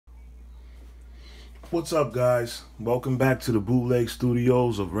What's up, guys? Welcome back to the bootleg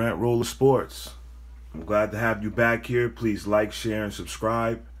studios of Rant Roller Sports. I'm glad to have you back here. Please like, share, and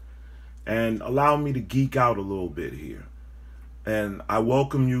subscribe. And allow me to geek out a little bit here. And I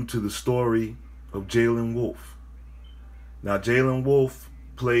welcome you to the story of Jalen Wolfe. Now, Jalen Wolfe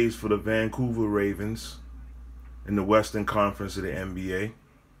plays for the Vancouver Ravens in the Western Conference of the NBA.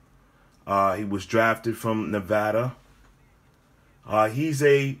 He was drafted from Nevada. He's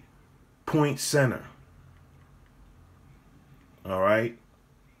a point center. All right.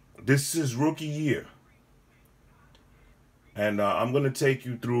 This is his rookie year. And I'm going to take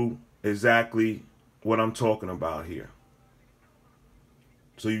you through exactly what I'm talking about here.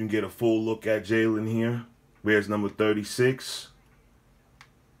 So you can get a full look at Jalen here. Wears number 36.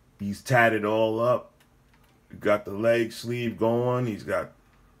 He's tatted all up. Got the leg sleeve going. He's got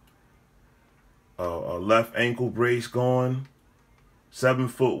a left ankle brace going.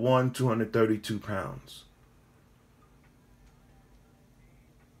 7'1", 232 pounds.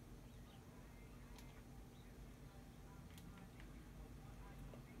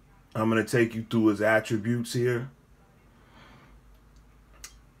 I'm going to take you through his attributes here.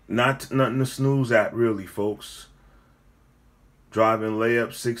 Nothing to snooze at, really, folks. Driving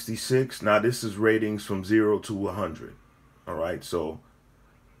layup 66. Now, this is ratings from 0 to 100. All right, so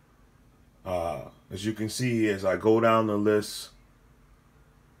as you can see, as I go down the list,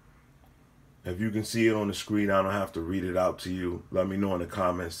 if you can see it on the screen, I don't have to read it out to you. Let me know in the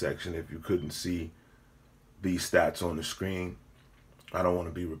comment section if you couldn't see these stats on the screen. I don't want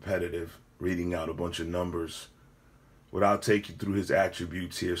to be repetitive, reading out a bunch of numbers, but I'll take you through his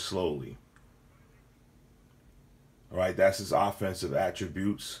attributes here slowly. All right, that's his offensive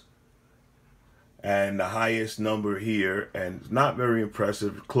attributes. And the highest number here, and it's not very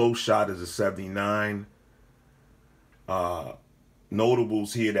impressive, close shot is a 79.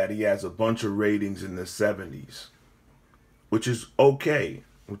 Notables here that he has a bunch of ratings in the 70s, which is okay,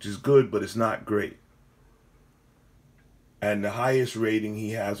 which is good, but it's not great. And the highest rating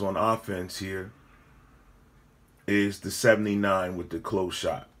he has on offense here is the 79 with the close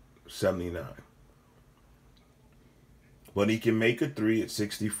shot, 79. But he can make a three at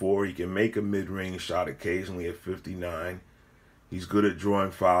 64. He can make a mid-range shot occasionally at 59. He's good at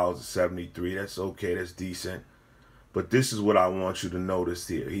drawing fouls at 73. That's okay. That's decent. But this is what I want you to notice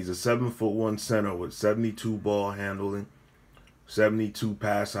here. He's a 7'1" center with 72 ball handling, 72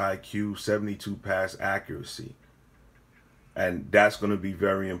 pass IQ, 72 pass accuracy. And that's going to be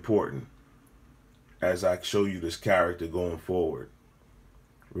very important as I show you this character going forward.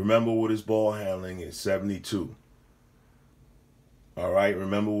 Remember what his ball handling is, 72. All right,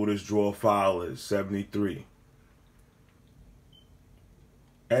 remember what his draw foul is, 73.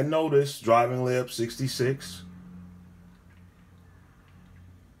 And notice, driving layup 66.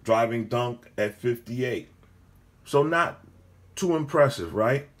 Driving dunk at 58. So not too impressive,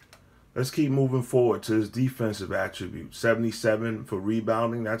 right? Let's keep moving forward to his defensive attribute. 77 for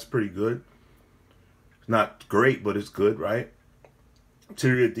rebounding. That's pretty good. It's not great, but it's good, right?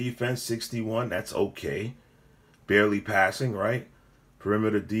 Interior defense, 61. That's okay. Barely passing, right?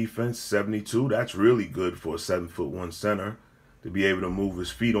 Perimeter defense, 72. That's really good for a 7'1" center to be able to move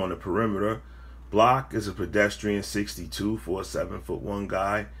his feet on the perimeter. Block is a pedestrian, 62 for a 7'1"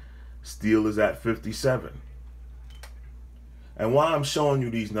 guy. Steal is at 57. And why I'm showing you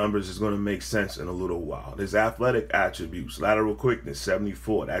these numbers is going to make sense in a little while. His athletic attributes, lateral quickness,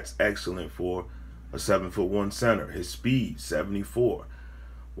 74. That's excellent for a 7'1" center. His speed, 74.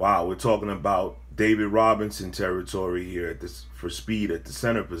 Wow, we're talking about David Robinson territory here at this, for speed at the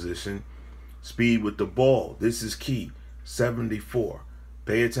center position. Speed with the ball, this is key, 74.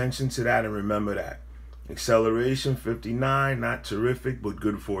 Pay attention to that and remember that. Acceleration, 59, not terrific, but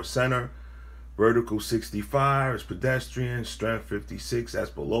good for a center. Vertical 65 is pedestrian. Strength 56, that's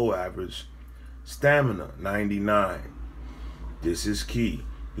below average. Stamina 99. This is key.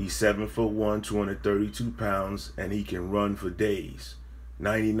 He's 7'1", 232 pounds, and he can run for days.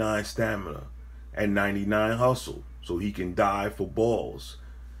 99 stamina and 99 hustle, so he can dive for balls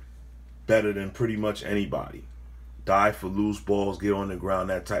better than pretty much anybody. Dive for loose balls, get on the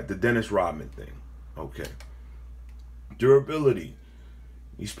ground, that type. The Dennis Rodman thing. Okay. Durability.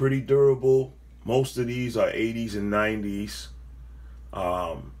 He's pretty durable. Most of these are 80s and 90s.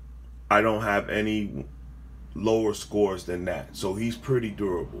 I don't have any lower scores than that. So he's pretty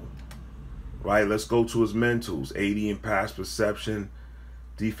durable. Right? Let's go to his mentals. 80 in pass perception.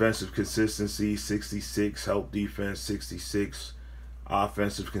 Defensive consistency, 66. Help defense, 66.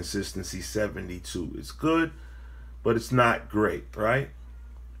 Offensive consistency, 72. It's good, but it's not great, right?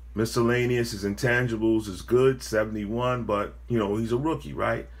 Miscellaneous, his intangibles is good, 71, but, you know, he's a rookie,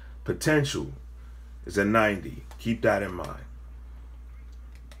 right? Potential, is a 90. Keep that in mind.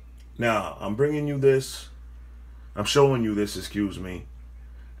 Now, I'm bringing you this. I'm showing you this, excuse me.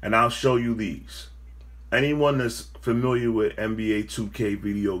 And I'll show you these. Anyone that's familiar with NBA 2K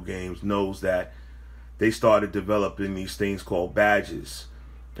video games knows that they started developing these things called badges.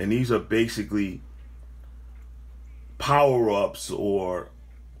 And these are basically power-ups or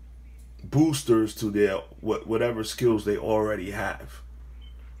boosters to their whatever skills they already have.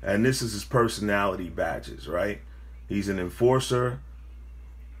 And this is his personality badges, right? He's an enforcer.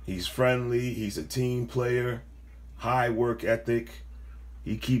 He's friendly. He's a team player. High work ethic.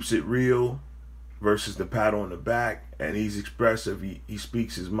 He keeps it real versus the pat on the back. And he's expressive. He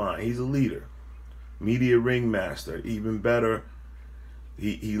speaks his mind. He's a leader. Media ringmaster. Even better,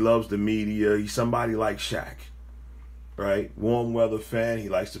 he loves the media. He's somebody like Shaq, right? Warm weather fan. He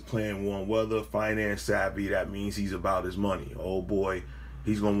likes to play in warm weather. Finance savvy. That means he's about his money. Oh boy,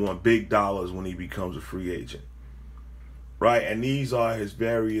 he's going to want big dollars when he becomes a free agent, right? And these are his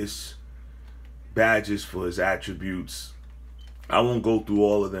various badges for his attributes. I won't go through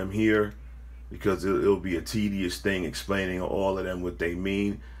all of them here because it'll be a tedious thing explaining all of them what they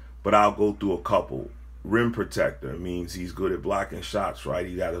mean, but I'll go through a couple. Rim protector means he's good at blocking shots, right?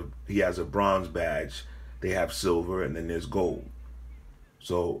 He has a bronze badge. They have silver, and then there's gold.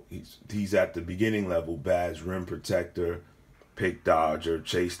 So he's at the beginning level badge, rim protector, pick dodger,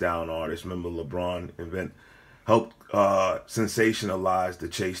 chase down artist. Remember LeBron helped sensationalize the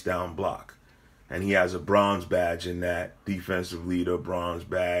chase down block. And he has a bronze badge in that. Defensive leader, bronze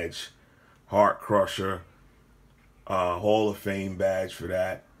badge, heart crusher, Hall of Fame badge for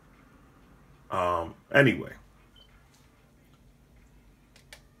that. Anyway,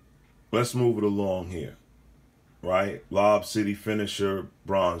 let's move it along here, right? Lob City finisher,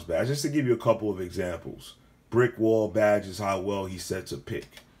 bronze badge. Just to give you a couple of examples. Brick wall badges, how well he sets a pick.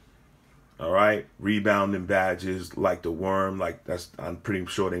 All right, rebounding badges like the worm, I'm pretty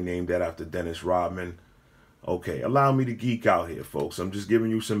sure they named that after Dennis Rodman. Okay, allow me to geek out here, folks. I'm just giving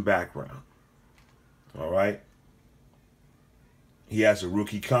you some background. All right. He has a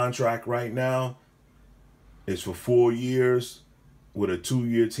rookie contract right now. It's for 4 years with a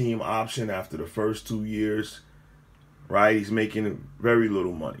 2-year team option after the first 2 years, right? He's making very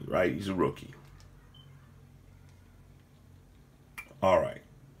little money, right? He's a rookie. All right.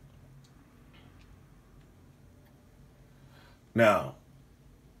 Now,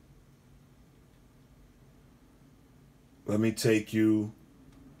 let me take you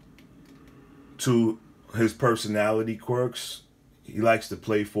to his personality quirks. He likes to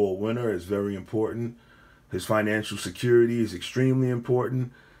play for a winner. It's very important. His financial security is extremely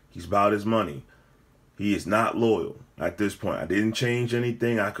important. He's about his money. He is not loyal at this point. I didn't change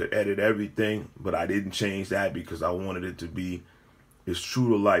anything. I could edit everything, but I didn't change that because I wanted it to be as true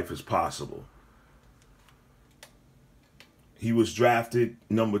to life as possible. He was drafted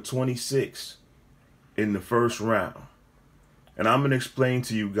number 26 in the first round. And I'm going to explain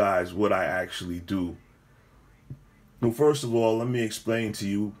to you guys what I actually do. Well, first of all, let me explain to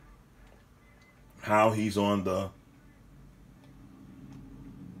you how he's on the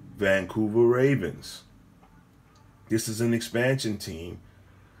Vancouver Ravens. This is an expansion team.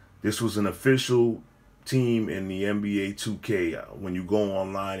 This was an official team in the NBA 2K. When you go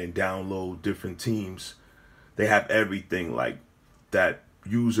online and download different teams, they have everything like that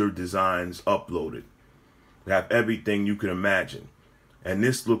user designs uploaded. They have everything you can imagine. And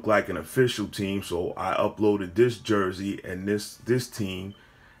this looked like an official team, so I uploaded this jersey and this team.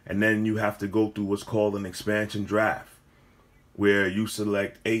 And then you have to go through what's called an expansion draft, where you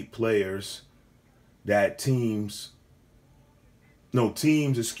select 8 players that teams,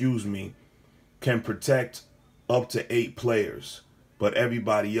 can protect up to 8 players, but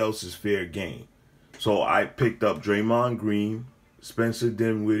everybody else is fair game. So I picked up Draymond Green, Spencer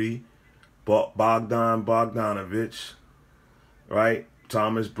Dinwiddie, Bogdan Bogdanovic, right?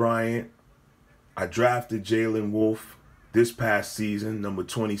 Thomas Bryant. I drafted Jalen Wolfe this past season, number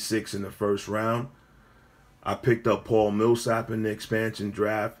 26 in the first round. I picked up Paul Millsap in the expansion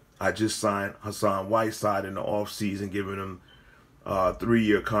draft. I just signed Hassan Whiteside in the offseason, giving him a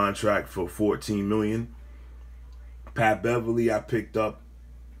 3-year contract for $14 million. Pat Beverly I picked up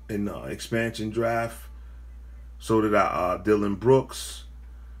in the expansion draft. So did Dylan Brooks.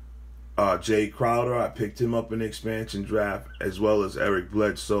 Jay Crowder, I picked him up in the expansion draft, as well as Eric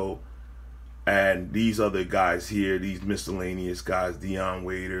Bledsoe. And these other guys here, these miscellaneous guys, Dion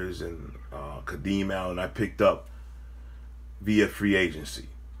Waiters and Kadeem Allen, I picked up via free agency.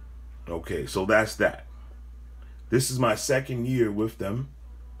 Okay, so that's that. This is my second year with them,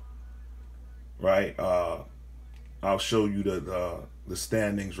 right? I'll show you the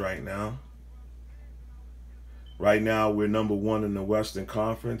standings right now. Right now, we're number one in the Western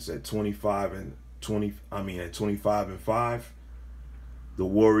Conference at 25 and 5. The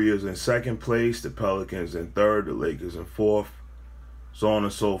Warriors in second place, the Pelicans in third, the Lakers in fourth, so on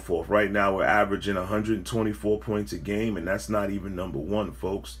and so forth. Right now, we're averaging 124 points a game, and that's not even number one,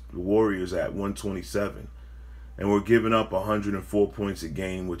 folks. The Warriors at 127. And we're giving up 104 points a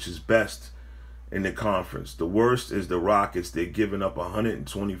game, which is best in the conference. The worst is the Rockets. They're giving up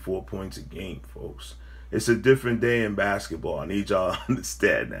 124 points a game, folks. It's a different day in basketball. I need y'all to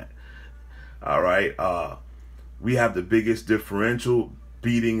understand that. All right? We have the biggest differential,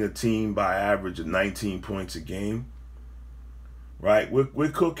 beating a team by average of 19 points a game. Right?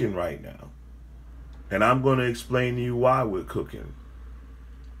 We're cooking right now. And I'm going to explain to you why we're cooking.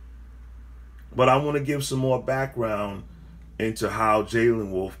 But I want to give some more background into how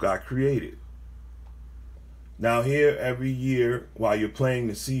Jalen Wolfe got created. Now here, every year, while you're playing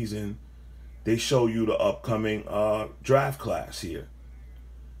the season, they show you the upcoming draft class here.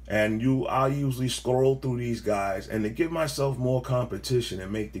 And I usually scroll through these guys, and to give myself more competition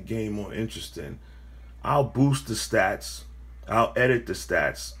and make the game more interesting, I'll boost the stats, I'll edit the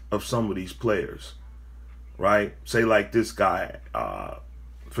stats of some of these players, right? Say like this guy,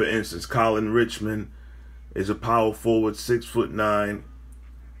 for instance, Colin Richmond is a power forward, 6'9".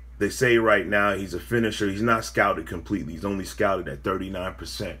 They say right now he's a finisher. He's not scouted completely. He's only scouted at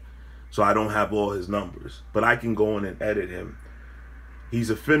 39%. So I don't have all his numbers. But I can go in and edit him. He's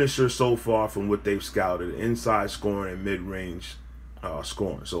a finisher so far from what they've scouted. Inside scoring and mid-range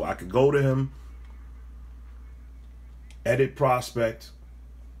scoring. So I could go to him, edit prospect.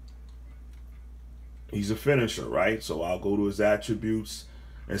 He's a finisher, right? So I'll go to his attributes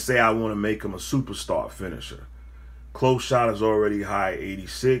and say I want to make him a superstar finisher. Close shot is already high,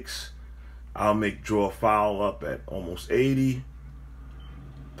 86. I'll make draw foul up at almost 80.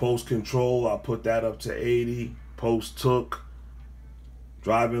 Post control, I'll put that up to 80. Post took.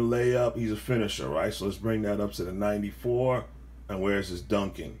 Driving layup, he's a finisher, right? So let's bring that up to the 94. And where's his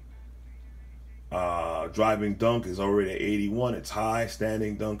dunking? Driving dunk is already at 81. It's high.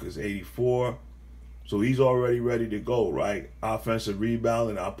 Standing dunk is 84. So he's already ready to go, right? Offensive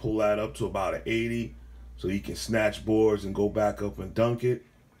rebounding, I'll pull that up to about an 80. So he can snatch boards and go back up and dunk it.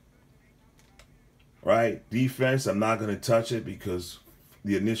 Right? Defense, I'm not going to touch it because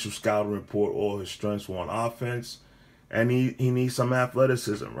the initial scouting report, all his strengths were on offense. And he needs some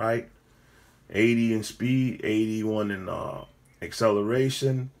athleticism, right? 80 in speed, 81 in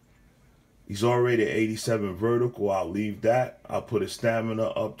acceleration. He's already at 87 vertical. I'll leave that. I'll put his stamina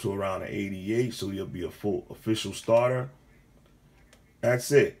up to around an 88, so he'll be a full official starter.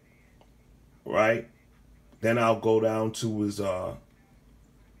 That's it, right? Then I'll go down to his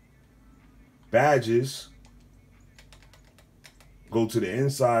badges. Go to the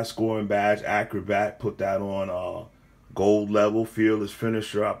inside scoring badge, acrobat, put that on gold level, fearless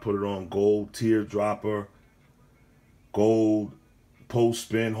finisher. I put it on gold, teardropper, gold, post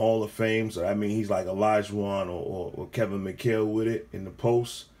spin, Hall of Fame. So I mean, he's like Olajuwon or Kevin McHale with it in the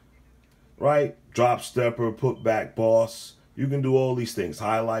post, right? Drop stepper, put back boss. You can do all these things.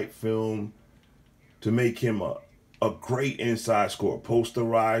 Highlight film to make him a great inside scorer.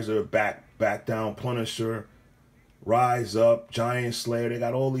 Posterizer, back down punisher, rise up, giant slayer. They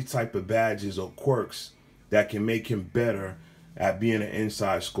got all these type of badges or quirks that can make him better at being an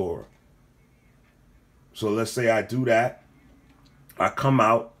inside scorer. So let's say I do that. I come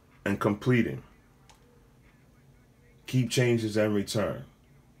out and complete him. Keep changes and return.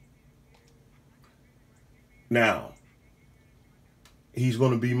 Now, he's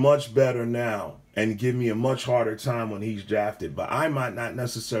going to be much better now and give me a much harder time when he's drafted. But I might not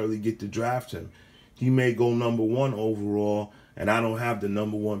necessarily get to draft him. He may go number 1 overall, and I don't have the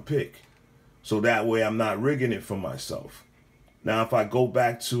number 1 pick. So that way I'm not rigging it for myself. Now, if I go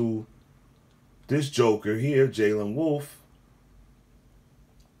back to this joker here, Jalen Wolfe,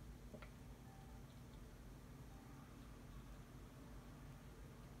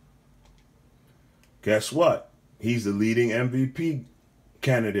 guess what? He's the leading MVP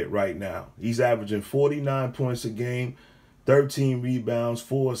candidate right now. He's averaging 49 points a game, 13 rebounds,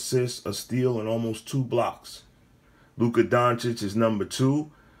 4 assists, a steal, and almost 2 blocks. Luka Doncic is number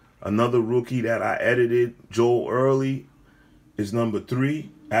 2. Another rookie that I edited, Joel Early, is number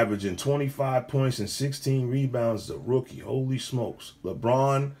 3, averaging 25 points and 16 rebounds as a rookie. Holy smokes.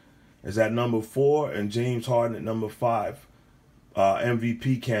 LeBron is at number 4 and James Harden at number 5,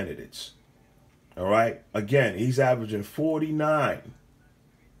 MVP candidates. All right. Again, he's averaging 49.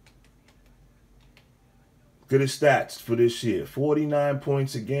 Look at his stats for this year. 49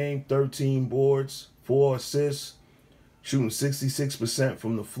 points a game, 13 boards, 4 assists, shooting 66%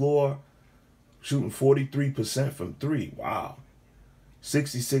 from the floor, shooting 43% from three. Wow.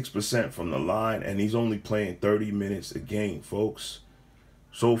 66% from the line, and he's only playing 30 minutes a game, folks.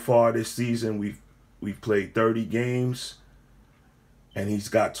 So far this season, we've played 30 games, and he's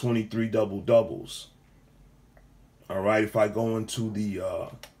got 23 double-doubles. All right, if I go into the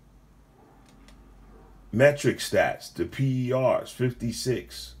metric stats, the PERs,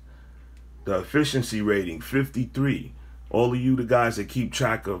 56. The efficiency rating, 53. All of you, the guys that keep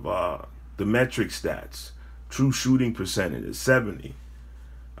track of the metric stats, true shooting percentage is 70.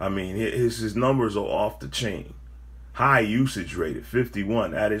 I mean, his numbers are off the chain. High usage rate at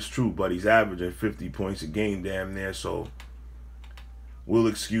 51. That is true, but he's averaging 50 points a game damn near, so we'll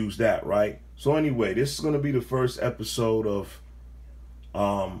excuse that, right? So anyway, this is going to be the first episode of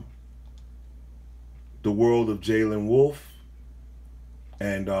The World of Jalen Wolfe.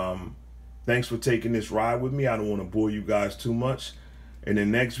 And thanks for taking this ride with me. I don't want to bore you guys too much. In the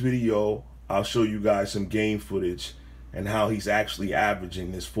next video, I'll show you guys some game footage and how he's actually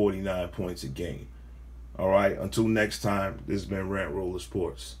averaging this 49 points a game. All right, until next time, this has been Rant Roller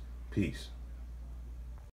Sports. Peace.